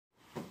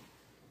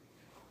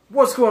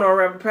What's going on,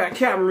 Raptor Pack?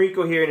 Captain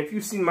Rico here, and if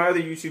you've seen my other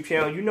YouTube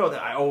channel, you know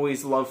that I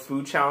always love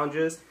food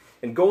challenges.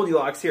 And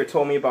Goldilocks here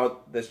told me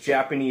about this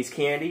Japanese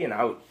candy, and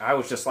I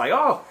was just like,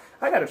 oh,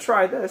 I gotta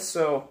try this,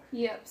 so...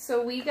 Yep,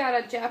 so we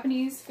got a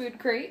Japanese food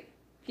crate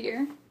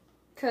here,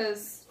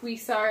 because we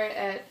saw it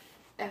at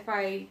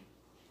FYE,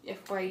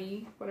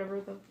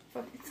 whatever the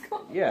fuck it's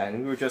called. Yeah,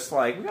 and we were just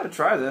like, we gotta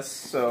try this,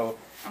 so...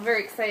 I'm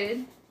very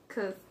excited,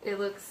 because it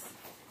looks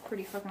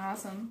pretty fucking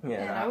awesome.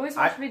 Yeah, and I always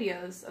watch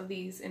videos of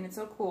these, and it's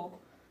so cool.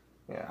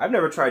 Yeah, I've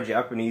never tried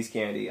Japanese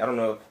candy. I don't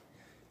know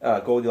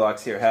if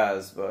Goldilocks here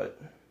has, but...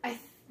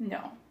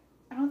 No.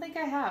 I don't think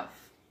I have.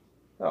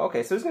 Oh,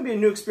 okay, so it's going to be a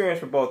new experience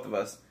for both of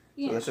us.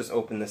 Yeah. So let's just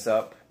open this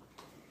up.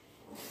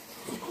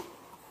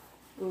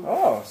 Ooh.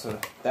 Oh, so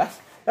that's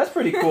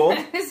pretty cool.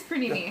 It's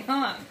pretty neat,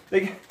 huh?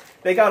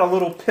 They got a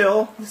little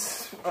pill.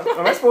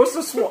 Am I supposed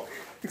to swallow?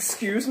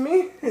 Excuse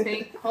me?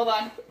 Wait, hold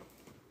on.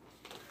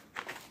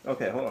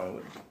 Okay, hold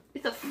on.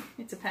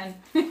 It's a pen.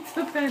 It's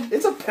a pen.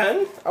 It's a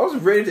pen? I was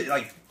ready to,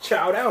 like,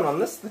 chow down on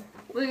this thing.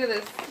 Look at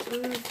this.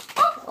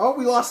 Oh,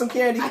 we lost some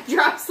candy. I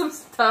dropped some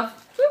stuff.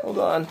 Hold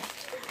on.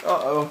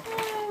 Uh-oh.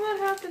 Oh, what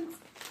happens?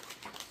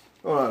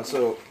 Hold on,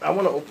 so I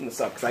want to open this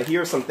up because I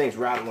hear some things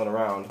rattling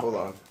around. Hold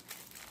on.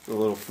 A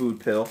little food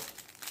pill.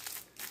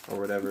 Or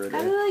whatever it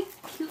Got is. a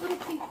like cute little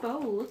pink bow.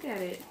 Look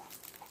at it.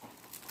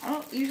 I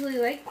don't usually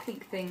like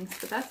pink things,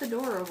 but that's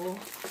adorable.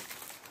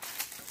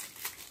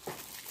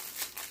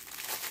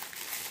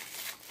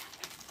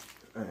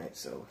 Alright,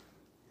 so...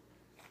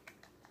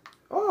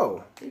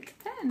 Oh! It's a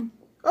pen.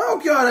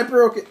 Oh god, I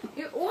broke it!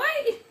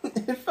 What?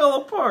 It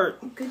fell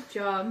apart. Good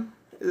job.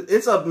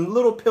 It's a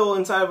little pill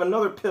inside of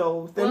another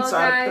pill,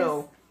 inside guys, a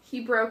pill.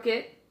 He broke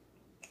it.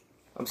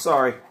 I'm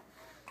sorry.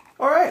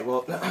 Alright,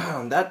 well,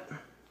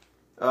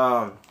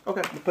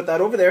 okay, we'll put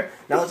that over there.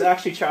 Now let's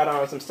actually chat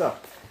on some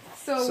stuff.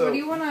 So what do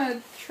you want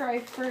to try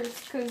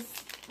first? Because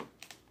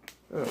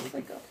it's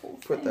like a whole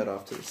Put thing. that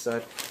off to the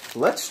side.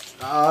 Let's,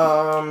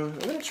 I'm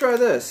gonna try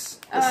this.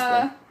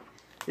 Thing.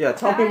 Yeah,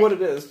 tell me what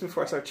it is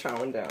before I start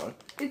chowing down.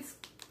 It's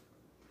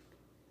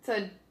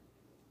a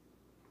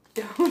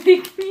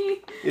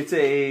Dodeki. It's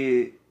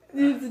a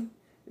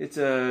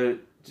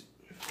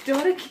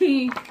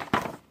Dodeki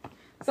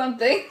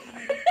something.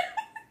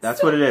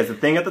 That's what it is. The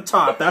thing at the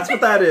top. That's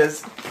what that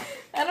is.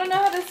 I don't know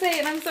how to say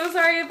it. I'm so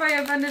sorry if I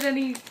offended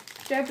any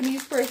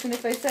Japanese person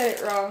if I said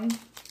it wrong.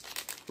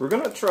 We're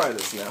gonna try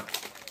this now.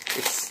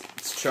 It's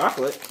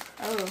chocolate.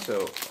 Oh.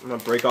 So I'm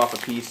gonna break off a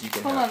piece. You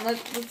can Hold have. on.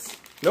 Let's.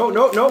 No.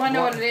 Want to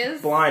know what it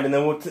is? Blind, and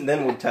then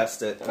we'll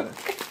test it. Okay.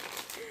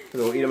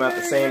 We'll eat them at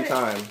the same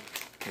time.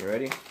 You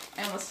ready?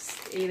 I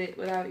almost ate it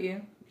without you.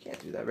 You can't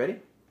do that. Ready?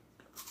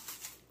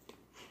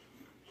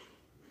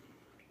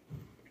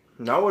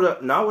 Not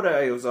what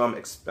I was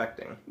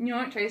expecting. You know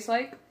what it tastes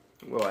like?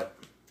 What?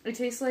 It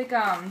tastes like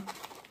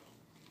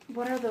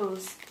what are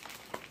those?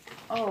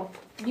 Oh,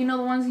 you know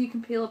the ones you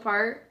can peel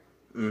apart?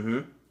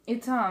 Mm-hmm.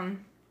 It's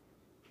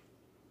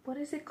what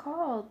is it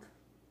called?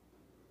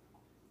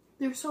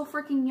 They're so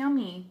freaking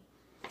yummy.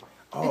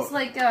 Oh, it's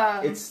like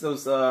it's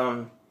those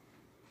So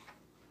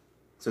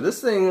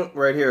this thing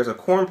right here is a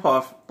corn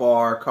puff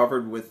bar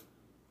covered with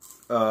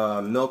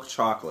milk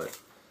chocolate.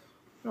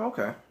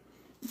 Okay.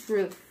 It's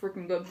really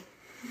freaking good.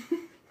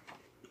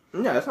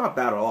 Yeah, it's not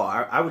bad at all.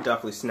 I would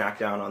definitely snack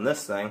down on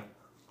this thing.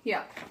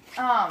 Yeah.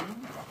 Oh,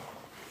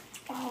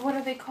 what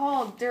are they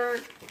called? They're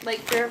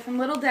from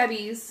Little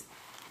Debbie's.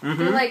 Mm-hmm.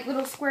 They're like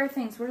little square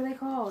things. What are they I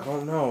called?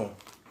 don't know.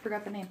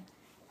 Forgot the name.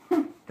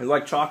 It's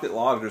like chocolate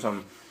logs or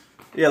something.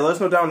 Yeah, let us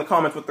know down in the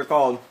comments what they're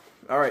called.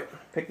 Alright,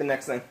 pick the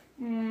next thing.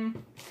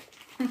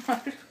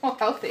 How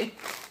healthy.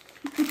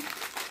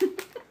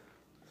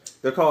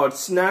 They're called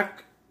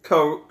Snack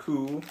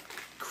Koku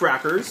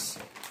Crackers.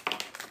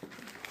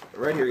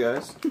 Right here,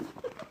 guys.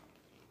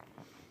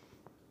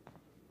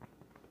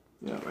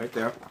 Yeah, right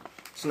there.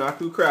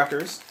 Snacku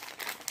Crackers.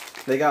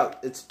 They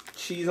got, it's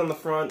cheese on the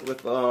front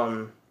with,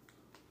 little,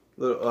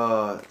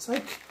 it's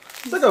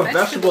like a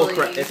vegetable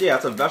cracker. Yeah,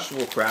 it's a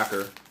vegetable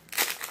cracker.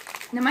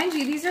 Now, mind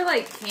you, these are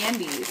like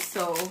candies,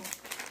 so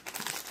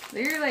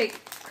they're like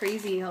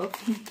crazy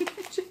healthy in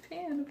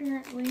Japan,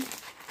 apparently.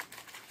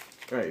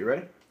 Alright, you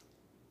ready?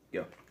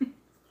 Go.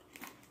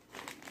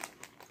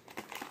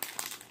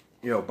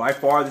 Yo, by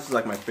far, this is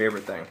like my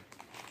favorite thing.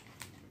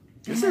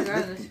 This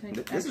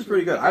is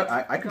pretty good.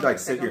 I could like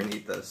sit here and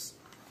eat this.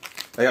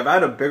 Like if I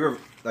had a bigger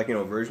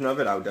version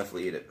of it, I would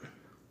definitely eat it.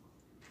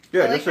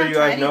 Yeah, just so you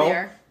guys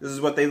know, this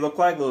is what they look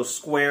like. Little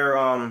square.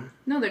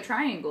 No, they're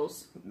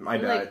triangles. My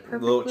bad. Like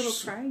perfect little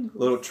triangles.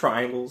 Little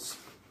triangles.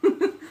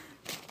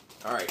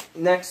 All right,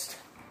 next.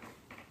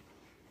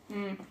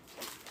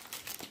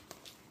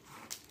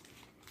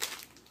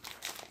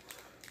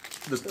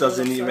 This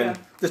doesn't even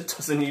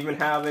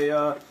have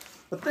a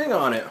thing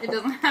on it. It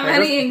doesn't have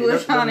any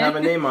English on it. It doesn't have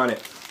a name on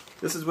it.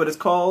 This is what it's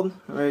called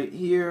right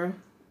here.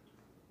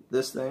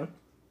 This thing.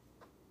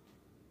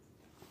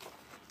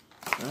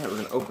 Alright,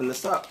 we're gonna open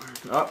this up.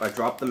 Oh, I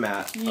dropped the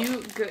mat.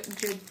 Good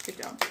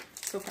job.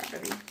 So proud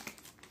of you.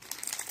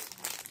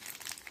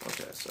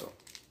 Okay, so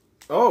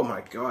Oh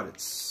my god,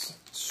 it's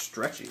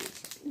stretchy.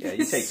 Yeah,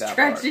 you take that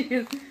stretchy.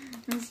 part.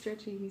 It's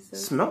stretchy, he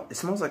says. It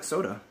smells like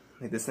soda.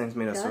 Like this thing's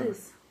made of soda. It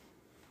does.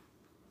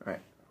 All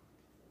right.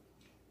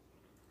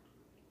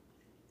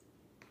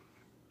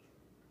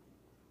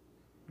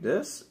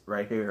 This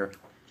right here,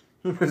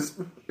 this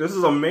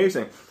is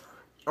amazing.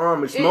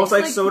 It smells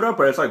like soda,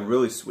 but it's like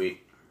really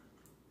sweet.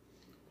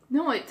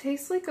 No, it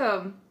tastes like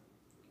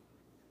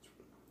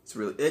It's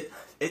really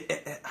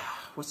it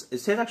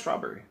tastes like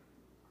strawberry.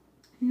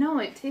 No,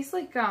 it tastes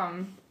like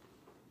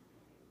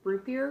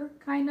root beer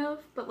kind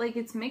of, but like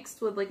it's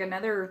mixed with like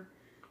another.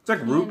 It's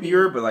like root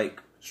beer, but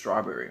like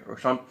strawberry or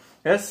some.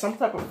 It has some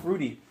type of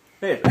fruity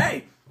taste.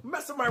 Hey,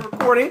 mess up my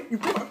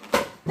recording.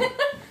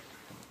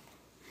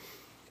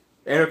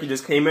 Anarchy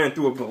just came in and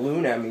threw a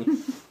balloon at me.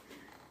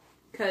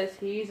 Cause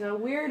he's a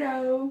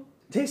weirdo.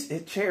 It has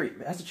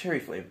a cherry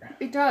flavor.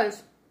 It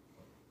does.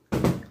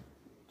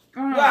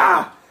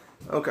 Ah!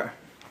 Okay.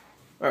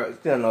 Alright,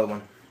 let's get another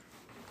one.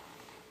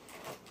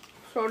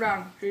 Slow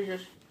down,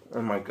 Jesus.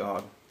 Oh my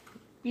god.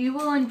 You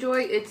will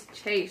enjoy its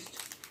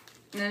taste.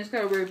 And then it's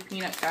got a weird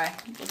peanut guy.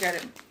 Look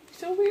at him.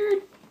 So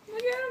weird.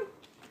 Look at him.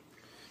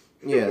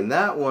 Yeah, and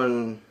that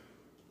one,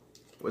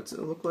 what's it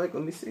look like?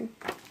 Let me see.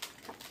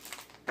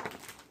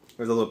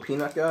 There's a little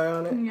peanut guy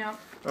on it? Yeah.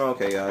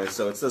 Okay, guys,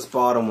 so it's this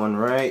bottom one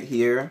right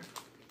here.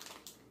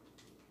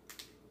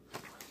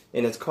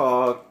 And it's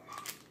called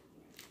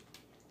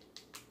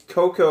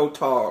Cocoa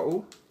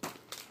Taro.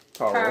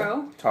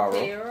 Taro,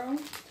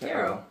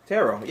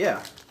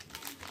 yeah.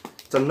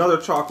 It's another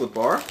chocolate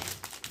bar.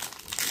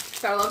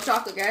 Gotta love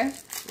chocolate,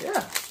 guys.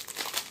 Yeah.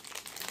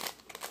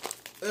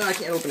 I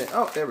can't open it.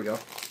 Oh, there we go.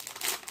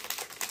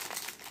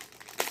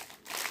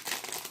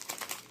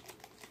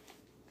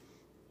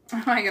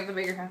 Oh, I got the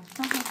bigger half.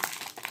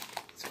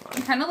 It's fine.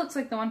 It kind of looks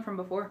like the one from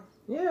before.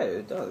 Yeah,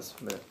 it does.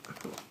 But,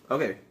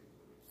 okay.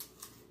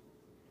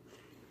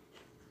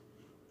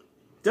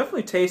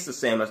 Definitely tastes the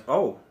same as.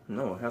 Oh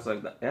no, it has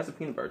like that. It has a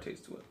peanut butter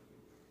taste to it.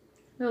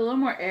 They're a little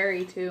more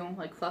airy too,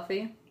 like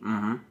fluffy.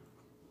 Mm-hmm.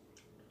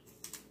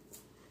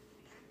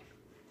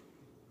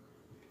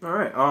 All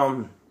right.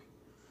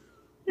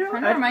 Yeah,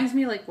 kind of reminds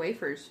me of like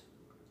wafers,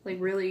 like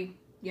really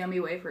yummy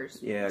wafers.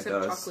 Yeah, it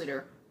does.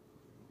 Chocolate.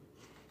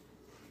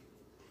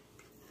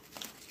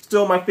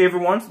 Still my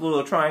favorite ones, the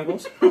little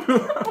triangles.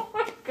 Oh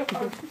my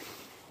god.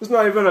 It's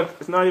not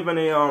even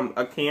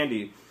a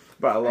candy,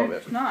 but I love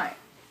it. It's not.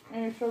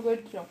 And it's so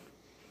good too.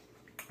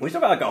 We still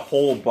got like a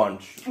whole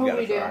bunch. We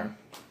gotta try.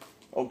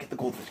 Oh, get the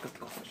goldfish! Get the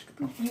goldfish! Get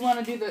the goldfish. You want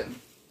to do the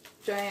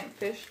giant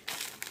fish?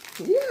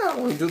 Yeah, I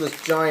want to do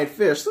this giant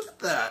fish. Look at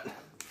that.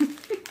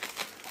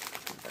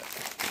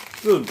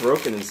 It's a little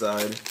broken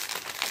inside.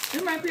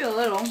 It might be a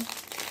little.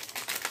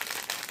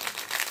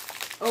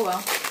 Oh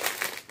well.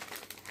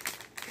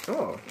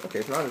 Oh, okay.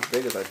 It's not as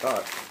big as I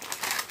thought.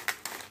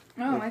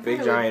 Oh, I big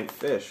thought giant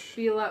fish.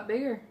 Be a lot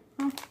bigger.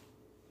 Huh.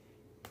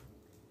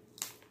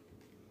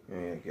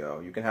 There you go.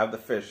 You can have the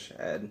fish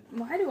head.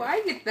 Why do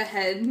I get the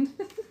head?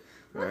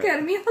 Look right. at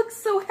him. He looks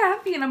so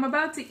happy, and I'm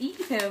about to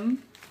eat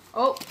him.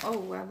 Oh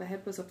wow. The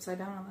head was upside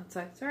down on that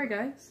side. Sorry,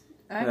 guys.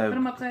 I put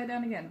him upside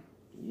down again.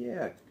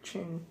 Yeah,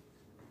 ching.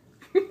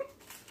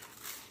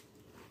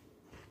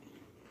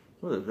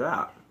 What is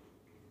that?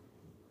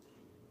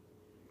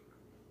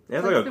 It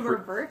has like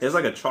reverse. It has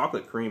like a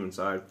chocolate cream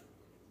inside.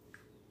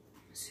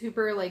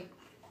 Super like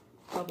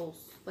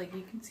bubbles. Like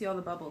you can see all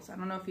the bubbles. I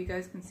don't know if you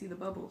guys can see the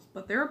bubbles,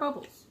 but there are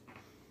bubbles.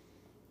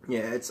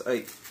 Yeah, it's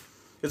like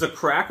it's a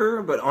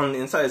cracker, but on the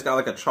inside it's got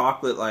like a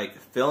chocolate like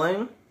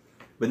filling,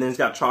 but then it's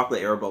got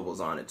chocolate air bubbles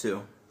on it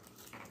too.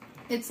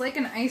 It's like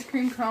an ice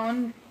cream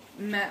cone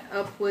met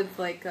up with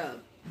like a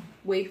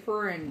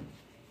wafer and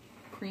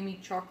creamy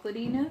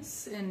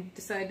chocolatiness, and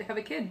decided to have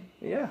a kid.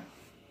 Yeah.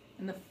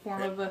 In the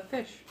form of a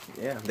fish.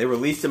 Yeah, they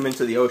released him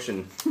into the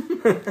ocean.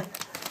 Oh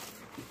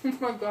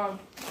my god.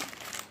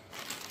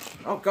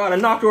 Oh god, I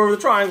knocked over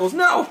the triangles.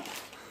 No!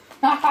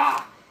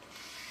 Haha!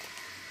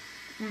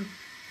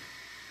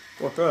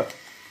 What's that?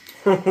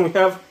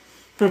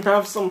 we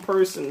have some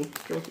person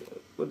drinking.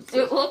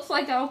 It looks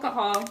like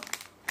alcohol,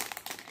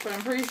 but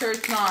I'm pretty sure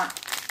it's not.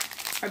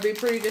 I'd be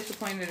pretty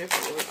disappointed if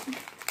it was.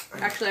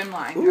 Actually, I'm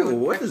lying. Ooh,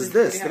 what is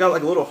this? They got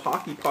like little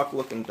hockey puck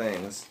looking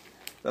things.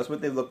 That's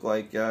what they look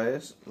like,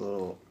 guys.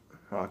 Little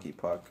hockey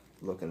puck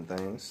looking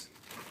things.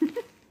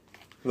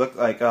 Look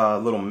like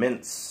little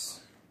mints.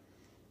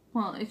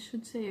 Well, it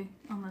should say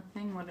on the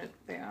thing what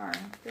they are.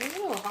 They're a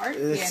little hard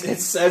candy. It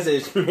says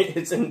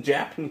it's in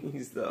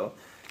Japanese, though.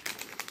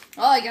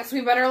 Well, I guess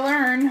we better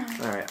learn.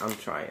 Alright, I'm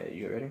trying it.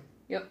 You ready?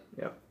 Yep.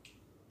 Yep.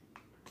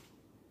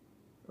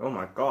 Oh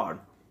my god.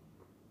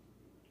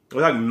 It's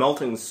like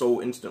melting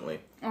so instantly.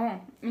 Oh,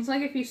 it's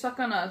like if you suck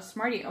on a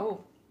Smartie.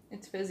 Oh,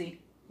 it's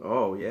fizzy.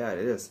 Oh, yeah, it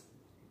is.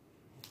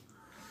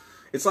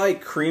 It's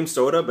like cream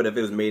soda, but if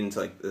it was made into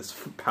like this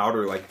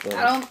powder like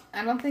form.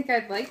 I don't think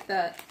I'd like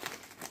that.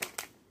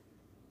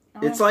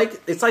 It's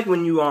like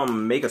when you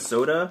make a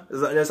soda.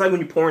 It's like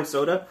when you pour in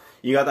soda,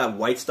 you got that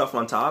white stuff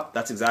on top.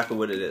 That's exactly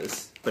what it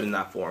is, but in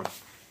that form.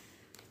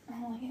 I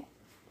don't like it.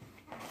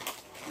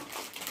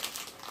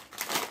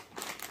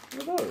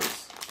 What are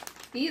those?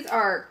 These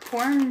are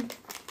corn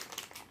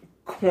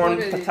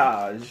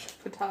potage.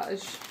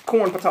 Potage.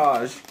 Corn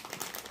potage.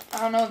 I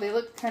don't know. They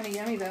look kind of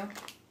yummy though.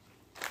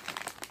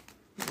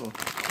 Oh.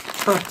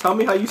 Tell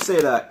me how you say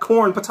that.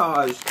 Corn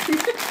potage. I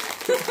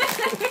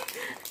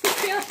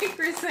feel like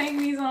we're saying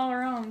these all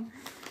wrong.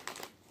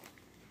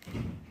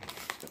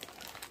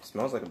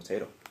 Smells like a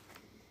potato.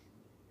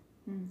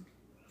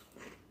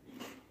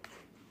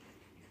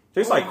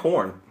 Tastes like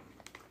corn.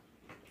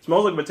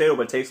 Smells like a potato,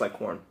 but tastes like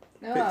corn.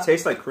 It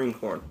tastes like cream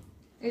corn.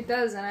 It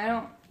does, and I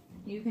don't...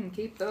 You can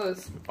keep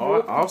those.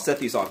 I'll set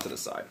these off to the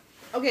side.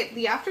 Okay,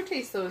 the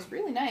aftertaste, though, is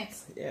really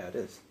nice. Yeah, it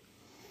is.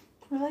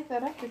 I like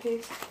that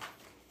aftertaste.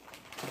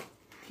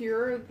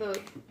 Pure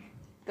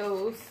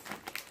those.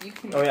 You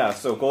can... Oh, yeah,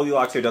 so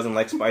Goldilocks here doesn't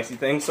like spicy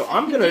things, so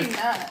I'm gonna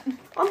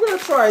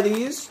try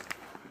these.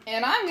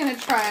 And I'm gonna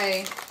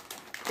try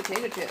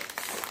potato chips.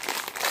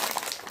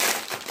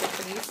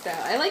 Japanese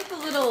style. I like the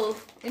little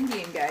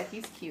Indian guy.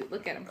 He's cute.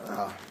 Look at him.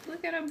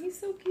 Look at him. He's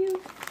so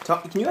cute.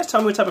 Can you guys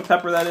tell me what type of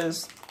pepper that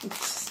is?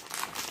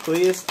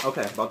 Please?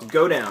 Okay, about to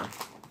go down.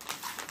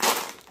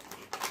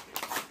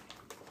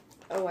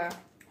 Oh, wow.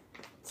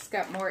 It's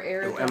got more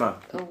air. Oh, Emma.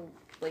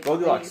 Like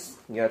Goldilocks.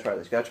 You gotta try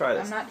this. You gotta try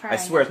this. I'm not trying. I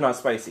swear it's not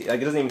spicy.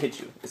 Like, it doesn't even hit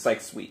you. It's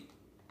like sweet.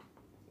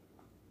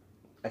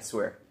 I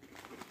swear.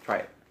 Try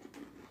it.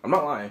 I'm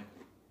not lying.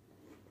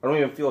 I don't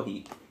even feel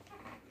heat.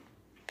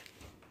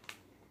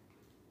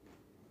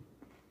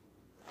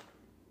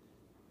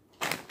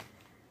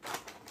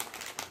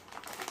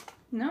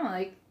 No,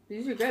 like,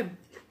 these are good.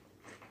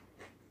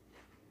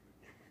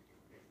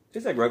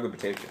 Tastes like regular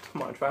potato chips.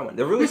 Come on, try one.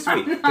 They're really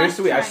sweet. They're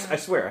sweet. I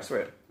swear. I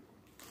swear.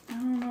 I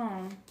don't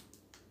know.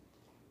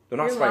 They're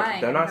not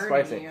spicy. They're not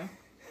spicy. I'm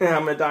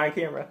gonna die on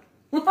camera.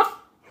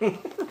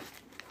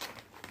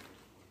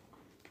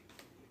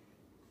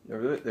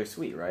 They're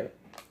sweet, right?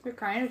 They're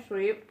kind of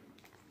sweet.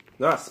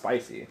 They're not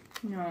spicy.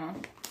 No.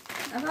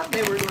 I thought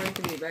they were going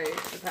to be by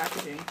the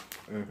packaging.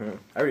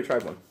 I already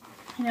tried one.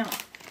 I know.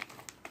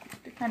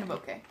 They're kind of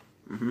okay.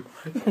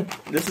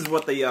 This is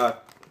what the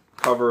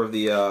cover of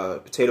the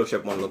potato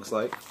chip one looks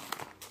like.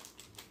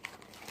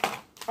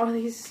 Oh,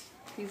 these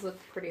look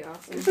pretty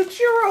awesome. It's a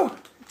churro!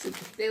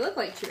 They look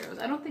like churros.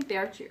 I don't think they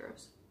are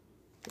churros.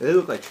 They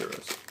look like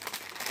churros.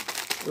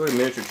 They look like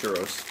miniature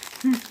churros.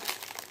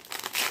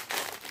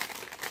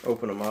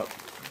 Open them up.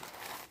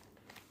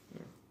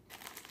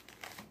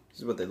 This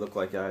is what they look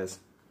like, guys.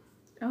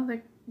 Oh,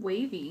 they're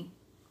wavy.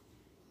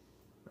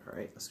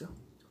 Alright, let's go.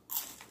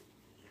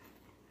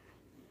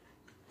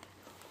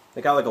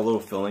 They got like a little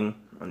filling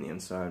on the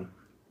inside.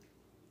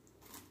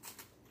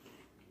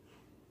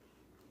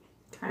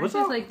 Kind of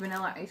just like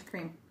vanilla ice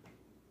cream.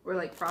 Or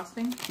like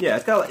frosting. Yeah,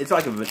 it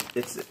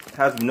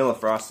has vanilla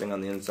frosting on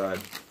the inside.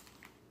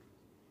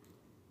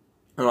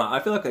 I don't know,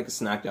 I feel like I could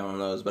snack down on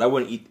those, but I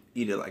wouldn't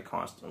eat it like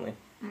constantly.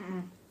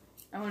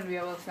 I wouldn't be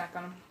able to snack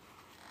on them.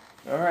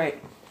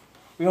 Alright.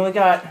 We only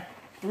got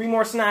 3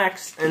 more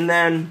snacks, and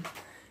then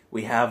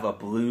we have a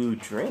blue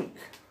drink.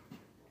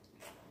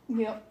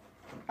 Yep.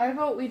 I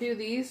vote we do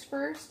these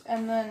first,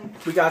 and then...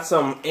 We got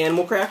some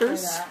animal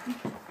crackers.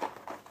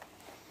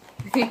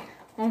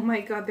 Oh my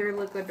god, they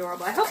look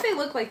adorable. I hope they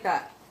look like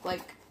that.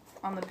 Like,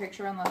 on the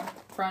picture on the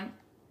front.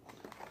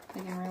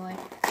 Like in real life.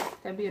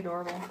 That'd be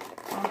adorable.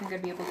 I don't think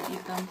I'd be able to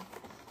eat them.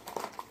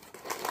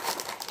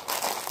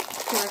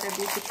 I feel like I'd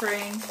be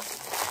betraying.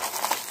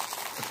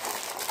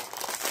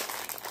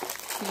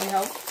 Can you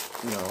help?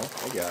 No,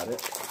 I got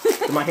it.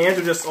 My hands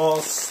are just all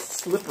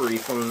slippery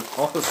from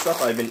all the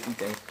stuff I've been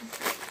eating.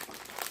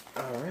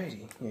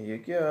 Alrighty, here you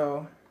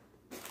go.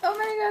 Oh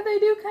my god, they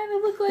do kind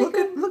of look like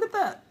Look at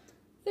that.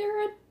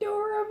 They're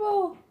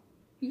adorable.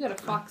 You got a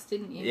fox,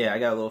 didn't you? Yeah, I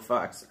got a little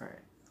fox. Alright.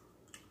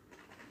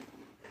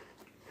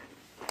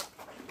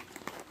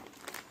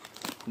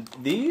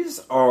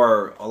 These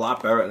are a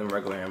lot better than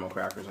regular animal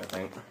crackers, I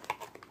think.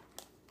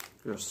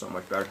 They're so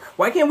much better.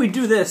 Why can't we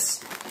do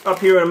this up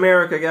here in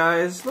America,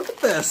 guys? Look at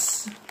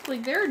this.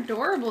 Like, they're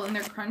adorable and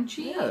they're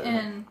crunchy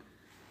and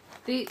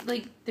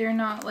they're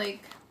not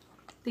like,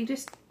 they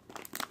just,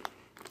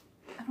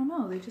 I don't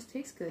know, they just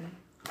taste good.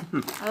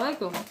 I like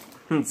them.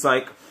 It's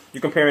like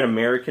you're comparing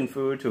American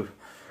food to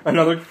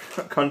another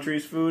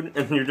country's food,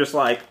 and you're just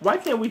like, why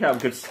can't we have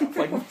good stuff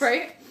like this?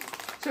 Right?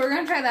 So we're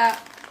going to try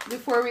that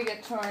before we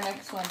get to our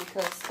next one,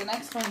 because the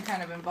next one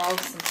kind of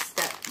involves some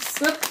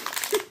steps.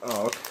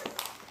 Oh,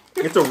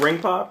 okay. It's a ring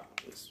pop?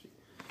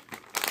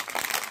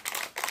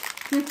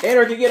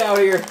 Anarchy, get out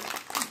of here.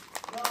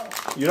 No.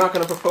 You're not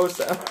going to propose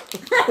to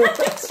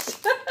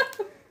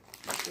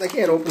I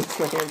can't open this.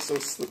 My hand's so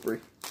slippery.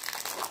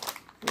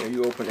 Yeah,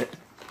 you open it.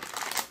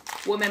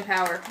 Woman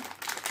power.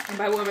 And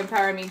by woman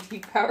power, I mean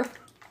teeth power.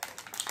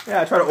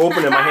 Yeah, I try to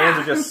open it. My hands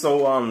are just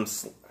so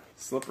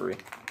slippery.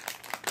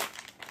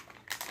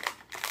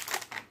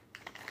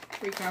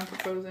 3 round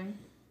proposing.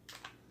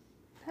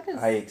 That is...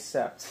 I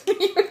accept.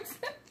 You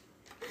accept?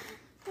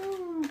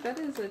 Oh, that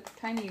is a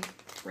tiny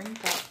ring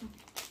pop.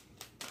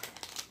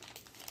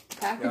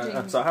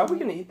 Packaging. So how are we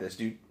going to eat this?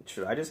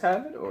 Should I just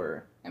have it,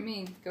 or? I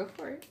mean, go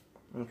for it.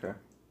 Okay.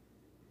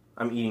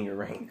 I'm eating your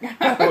ring.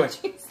 Oh,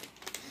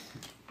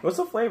 What's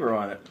the flavor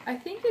on it? I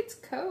think it's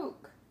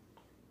Coke.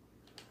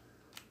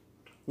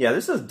 Yeah,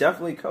 this is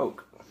definitely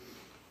Coke.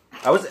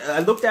 I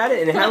looked at it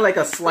and it had like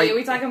a slight... Wait, are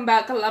we talking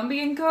about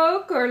Colombian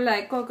Coke or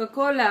like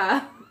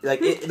Coca-Cola? Like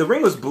the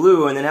ring was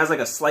blue and it has like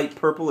a slight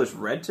purplish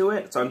red to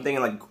it. So I'm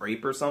thinking like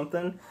grape or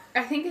something.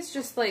 I think it's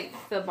just like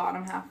the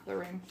bottom half of the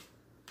ring.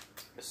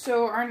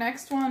 So our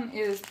next one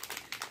is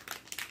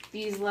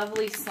these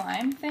lovely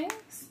slime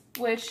things,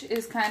 which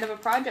is kind of a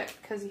project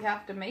because you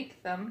have to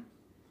make them.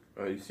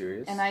 Are you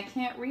serious? And I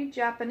can't read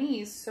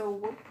Japanese, so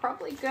we're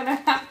probably gonna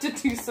have to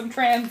do some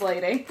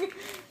translating.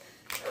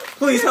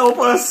 Please help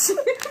us!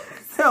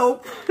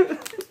 Help!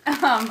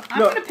 I'm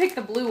gonna pick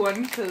the blue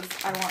one because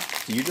I want.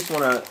 Do you just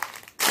want to?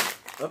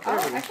 Oh,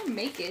 I can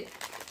make it.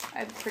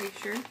 I'm pretty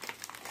sure.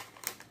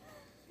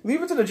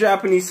 Leave it to the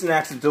Japanese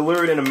snacks to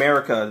deliver it in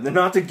America,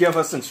 not to give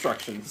us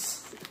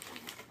instructions.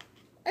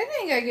 I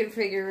think I can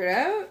figure it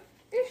out.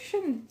 It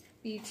shouldn't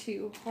be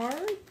too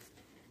hard,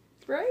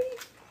 right?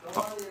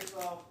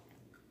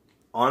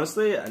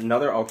 Honestly,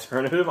 another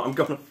alternative. I'm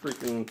gonna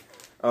freaking.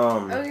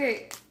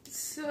 Okay,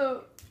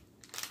 so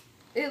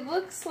it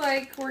looks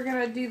like we're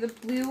gonna do the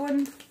blue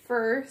one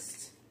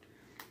first,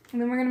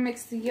 and then we're gonna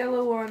mix the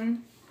yellow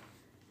one,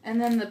 and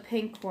then the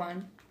pink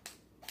one,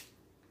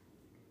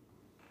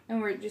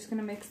 and we're just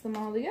gonna mix them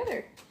all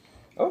together.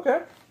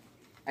 Okay.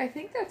 I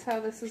think that's how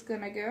this is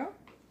gonna go.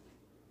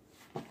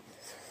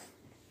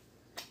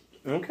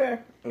 Okay.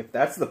 If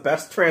that's the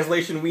best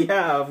translation we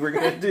have, we're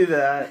gonna do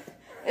that.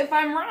 If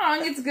I'm wrong,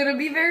 it's gonna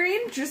be very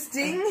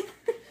interesting.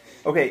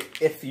 Okay,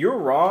 if you're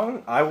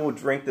wrong, I will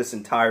drink this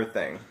entire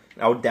thing.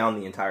 I will down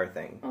the entire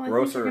thing. Well, I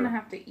think you're gonna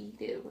have to eat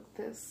it with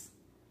this.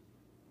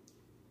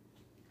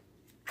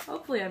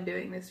 Hopefully I'm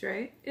doing this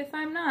right. If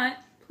I'm not,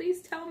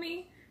 please tell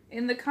me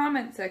in the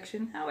comment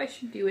section how I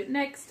should do it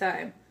next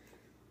time.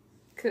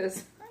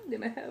 Because I'm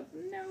gonna have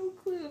no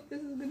clue if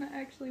this is gonna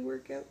actually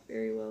work out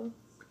very well.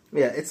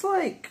 Yeah, it's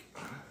like...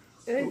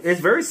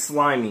 It's very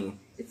slimy.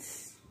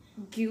 It's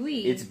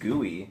gooey. It's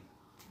gooey.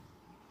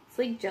 It's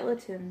like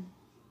gelatin.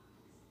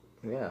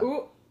 Yeah.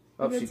 Oh,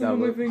 she got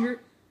some on my finger.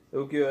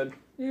 Oh, good.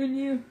 And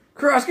you.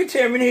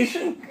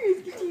 Cross-contamination!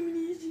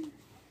 Cross-contamination.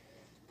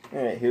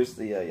 Alright, here's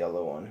the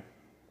yellow one.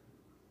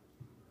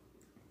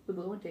 The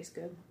blue one tastes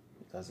good.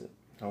 Does it?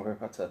 Oh, we're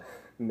about to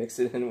mix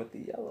it in with the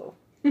yellow.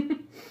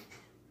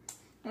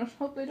 Let's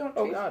hope they don't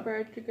taste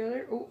bad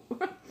together. Oh.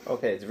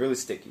 Okay, it's really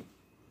sticky.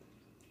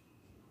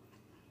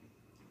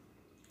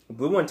 The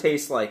blue one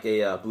tastes like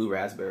a blue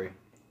raspberry.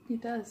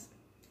 It does.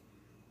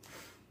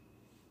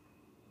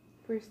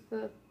 Where's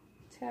the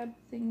tab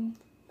thingy?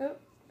 Oh,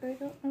 I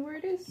don't know where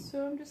it is,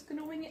 so I'm just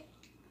gonna wing it.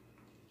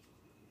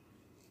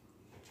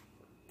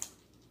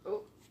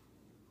 Oh,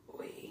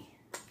 wait.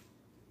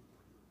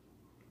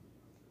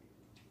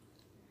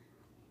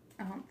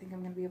 I don't think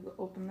I'm gonna be able to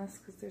open this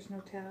because there's no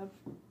tab.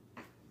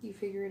 You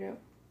figure it out.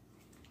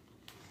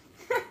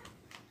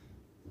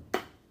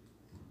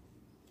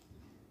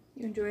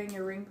 You enjoying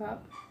your ring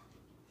pop?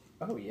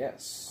 Oh,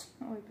 yes.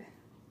 Oh, I bet.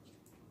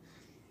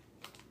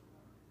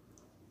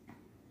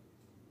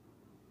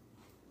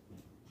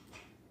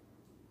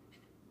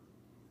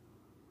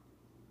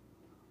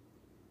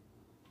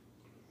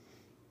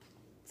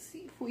 Let's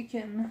see if we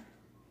can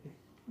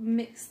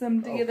mix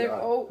them together.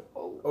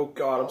 Oh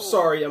God, I'm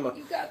sorry, Emma.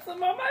 You got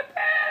some on my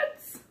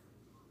pads.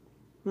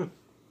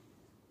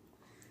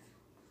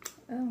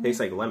 Oh.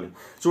 Tastes like lemon.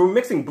 So we're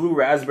mixing blue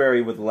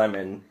raspberry with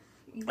lemon.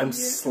 I'm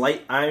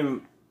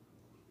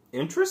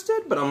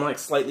interested, but I'm like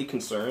slightly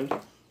concerned.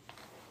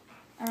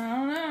 I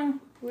don't know.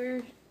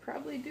 We're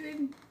probably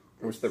doing this.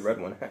 Where's the red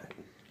one at?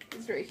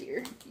 It's right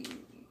here. You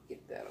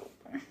get that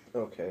open.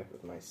 Okay,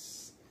 with my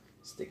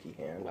sticky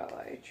hand. While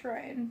I try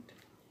and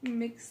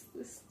mix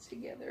this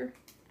together.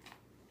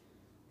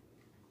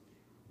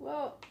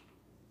 Well,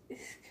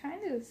 it's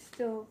kind of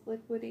still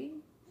liquidy,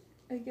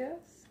 I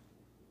guess.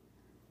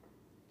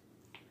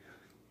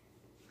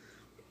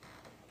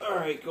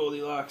 Alright,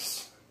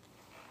 Goldilocks.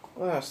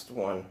 Last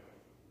one.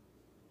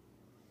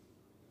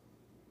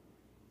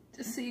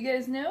 Just so you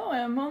guys know,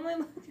 I'm only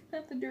looking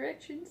at the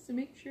directions to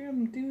make sure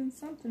I'm doing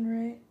something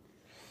right.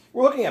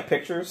 We're looking at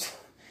pictures.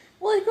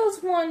 Well, it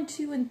goes 1,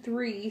 2, and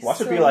 3.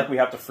 Watch it be like we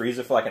have to freeze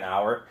it for like an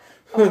hour.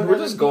 Oh, we're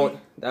just going.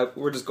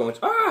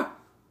 Ah!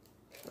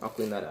 I'll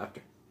clean that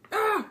after.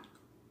 Ah!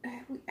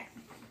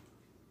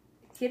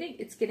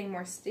 It's getting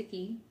more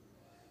sticky.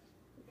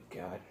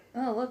 God.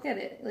 Oh, look at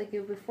it. Like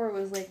before it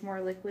was like more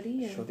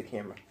liquidy. And... Show the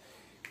camera.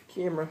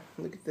 Camera,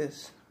 look at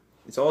this.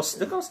 It's all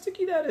look how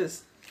sticky that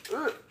is.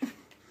 It's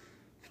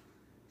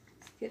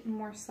getting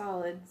more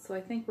solid, so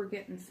I think we're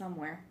getting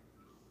somewhere.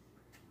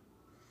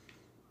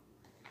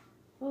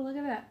 Oh, look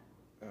at that.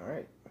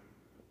 Alright.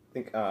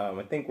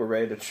 I think we're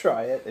ready to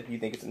try it if you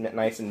think it's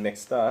nice and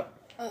mixed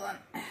up. Hold on.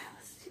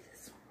 Let's do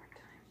this one more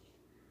time.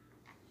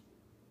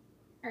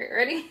 Alright,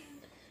 ready?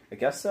 I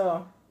guess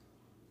so.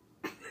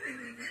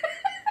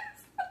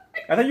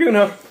 I thought you were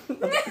gonna...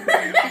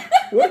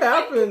 What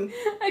happened?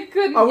 I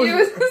couldn't. It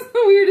was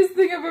the weirdest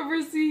thing I've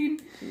ever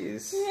seen.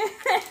 Jeez.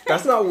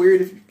 That's not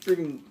weird if you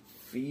freaking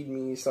feed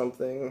me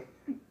something.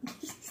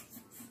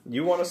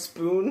 You want a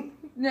spoon?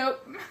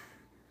 Nope.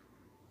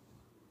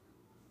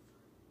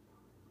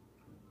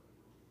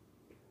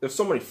 There's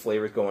so many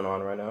flavors going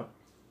on right now.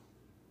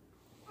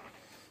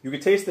 You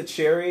could taste the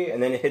cherry,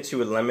 and then it hits you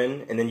with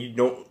lemon, and then you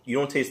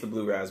don't taste the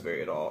blue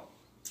raspberry at all.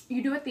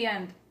 You do at the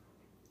end.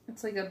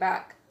 It's like a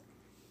back.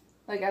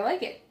 Like, I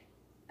like it.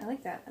 I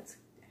like that. That's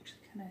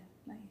actually kind of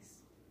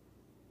nice.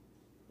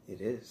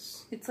 It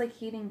is. It's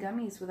like eating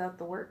gummies without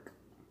the work.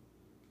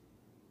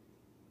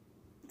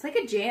 It's like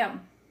a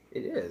jam.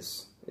 It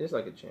is. It is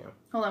like a jam.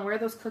 Hold on, where are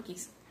those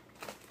cookies?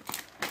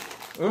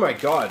 Oh my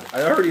god,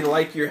 I already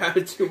like your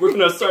attitude. We're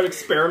gonna start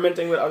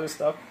experimenting with other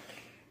stuff.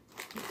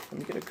 Let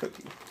me get a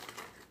cookie.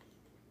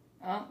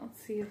 Oh,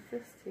 let's see if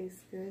this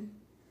tastes good.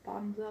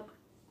 Bottoms up.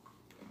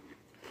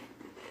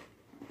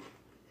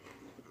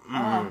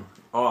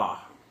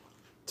 Oh,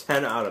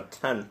 10 out of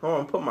 10. Oh,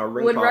 I'm putting my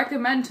ring Would pop.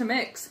 recommend to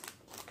mix.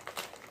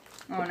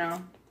 Oh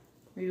no,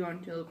 you're going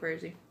too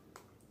crazy.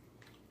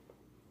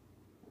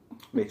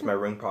 Makes my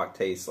ring pop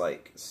taste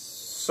like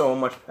so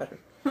much better.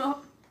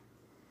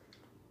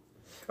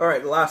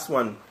 Alright, the last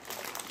one.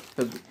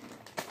 The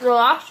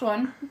last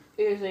one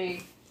is a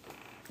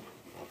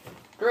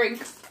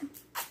drink.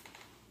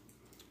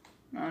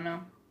 Oh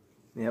no.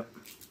 Yep.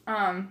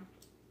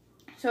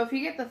 So if you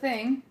get the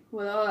thing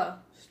with all the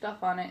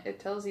stuff on it, it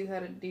tells you how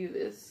to do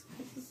this.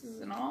 This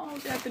is in all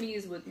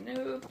Japanese with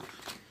no...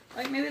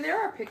 Like, maybe there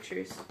are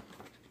pictures.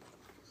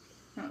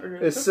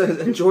 It says,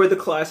 enjoy the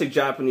classic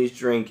Japanese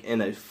drink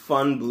in a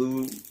fun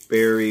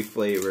blueberry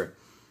flavor.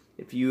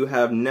 If you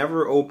have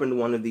never opened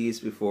one of these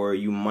before,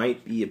 you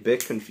might be a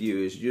bit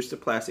confused. Use the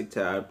plastic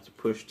tab to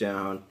push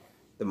down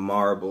the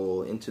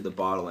marble into the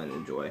bottle and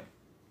enjoy.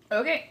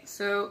 Okay,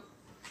 so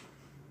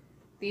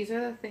these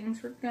are the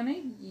things we're gonna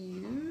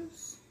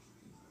use.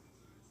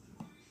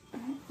 I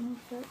don't know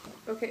if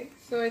that... Okay,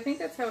 so I think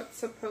that's how it's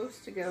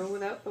supposed to go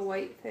without the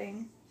white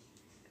thing.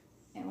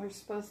 And we're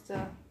supposed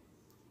to...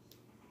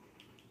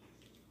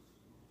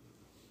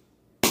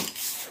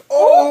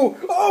 Oh!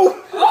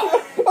 Oh!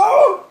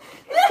 Oh!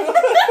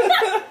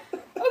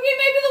 Okay,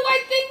 maybe the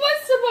white thing was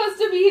supposed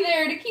to be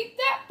there to keep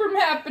that from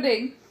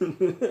happening.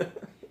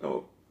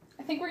 Oh.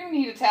 I think we're gonna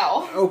need a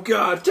towel. Oh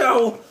god,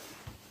 towel!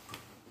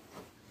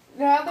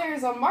 Now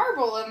there's a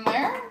marble in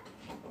there.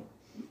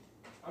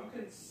 I'm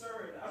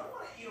concerned. I don't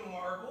want to eat a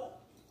marble.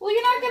 Well,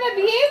 you're not gonna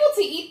be able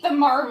to eat the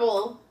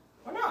marble.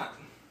 Why not?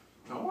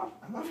 No,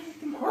 I'm not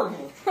eating the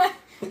marble.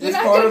 You're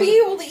not gonna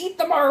be able to eat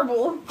the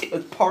marble.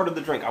 It's part of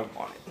the drink. I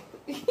want it.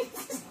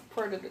 It's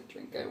part of the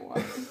drink I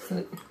want.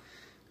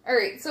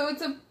 Alright, so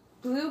it's a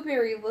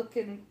blueberry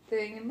looking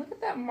thing, and look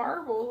at that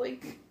marble,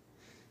 like,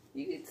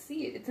 you can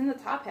see it. It's in the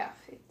top half.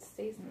 It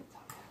stays in the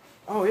top half.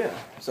 Oh yeah.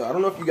 So I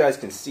don't know if you guys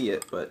can see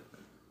it, but...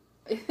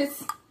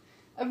 It's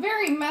a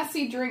very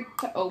messy drink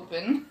to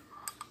open.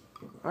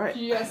 Alright.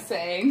 Just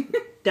saying.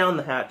 Down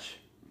the hatch.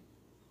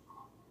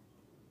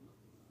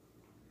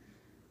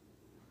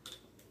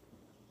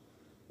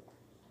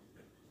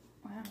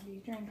 Wow,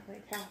 you drank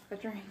like half a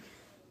drink.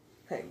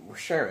 Hey, we're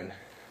sharing.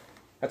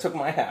 I took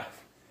my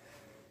half.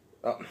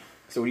 Oh,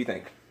 so what do you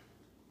think?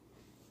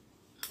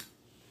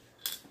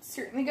 It's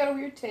certainly got a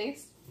weird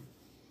taste.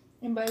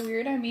 And by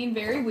weird, I mean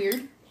very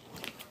weird.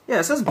 Yeah,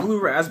 it says blue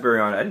raspberry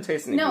on it. I didn't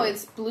taste any. No, blue.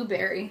 it's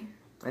blueberry.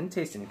 I didn't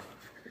taste any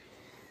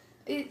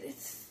blueberry.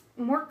 It's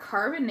more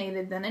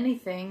carbonated than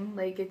anything.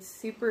 Like, it's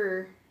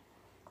super...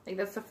 Like,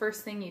 that's the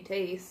first thing you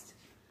taste.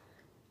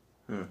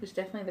 There's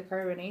definitely the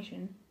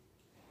carbonation.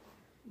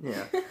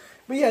 Yeah.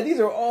 But yeah, these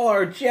are all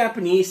our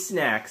Japanese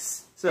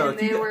snacks. So and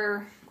they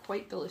were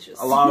quite delicious.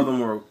 A lot of them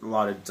were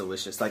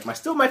delicious. Like,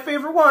 still my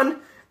favorite one,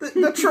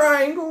 the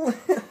triangle.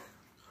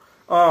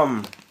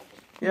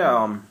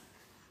 Yeah,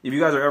 if you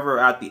guys are ever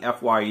at the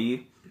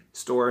FYE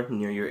store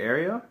near your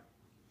area,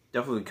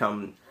 definitely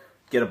come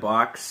get a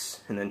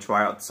box and then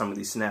try out some of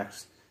these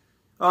snacks.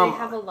 They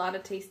have a lot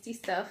of tasty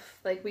stuff.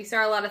 Like, we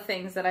saw a lot of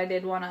things that I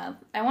did want to...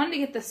 I wanted to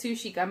get the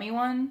sushi gummy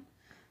one,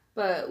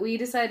 but we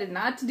decided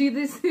not to do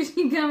the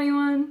sushi gummy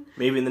one.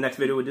 Maybe in the next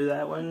video we'll do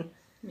that one.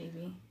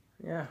 Maybe.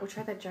 Yeah. We'll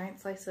try that giant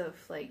slice of,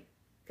 like,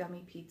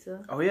 gummy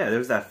pizza. Oh yeah,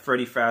 there's that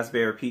Freddy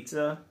Fazbear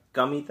pizza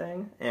gummy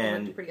thing. And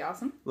that looked pretty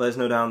awesome. Let us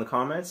know down in the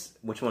comments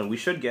which one we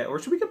should get, or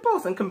should we get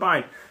both and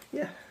combine?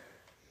 Yeah.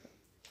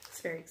 I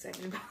was very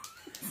excited about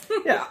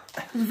it. Yeah,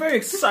 I was very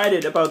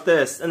excited about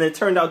this, and it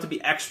turned out to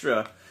be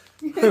extra.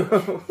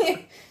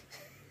 It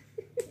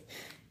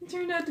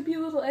turned out to be a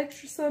little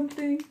extra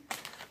something.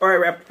 Alright,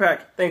 Raptor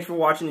Pack, thanks for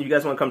watching. If you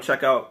guys want to come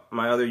check out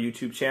my other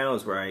YouTube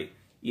channels where I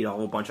eat a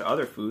whole bunch of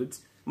other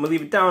foods, I'm going to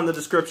leave it down in the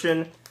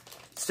description.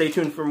 Stay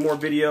tuned for more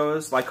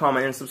videos. Like,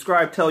 comment, and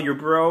subscribe. Tell your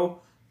bro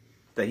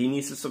that he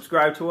needs to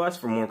subscribe to us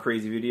for more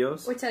crazy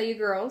videos. Or tell your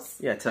girls.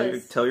 Yeah, tell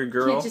your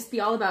girl. It can't just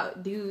be all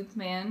about dudes,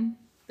 man.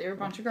 There are a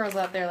bunch of girls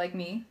out there like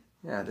me.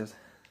 Yeah, just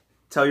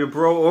tell your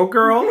bro or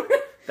girl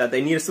that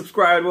they need to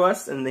subscribe to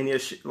us and they need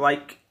to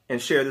like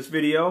and share this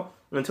video.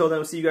 And until then,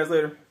 we'll see you guys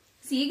later.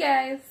 See you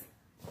guys.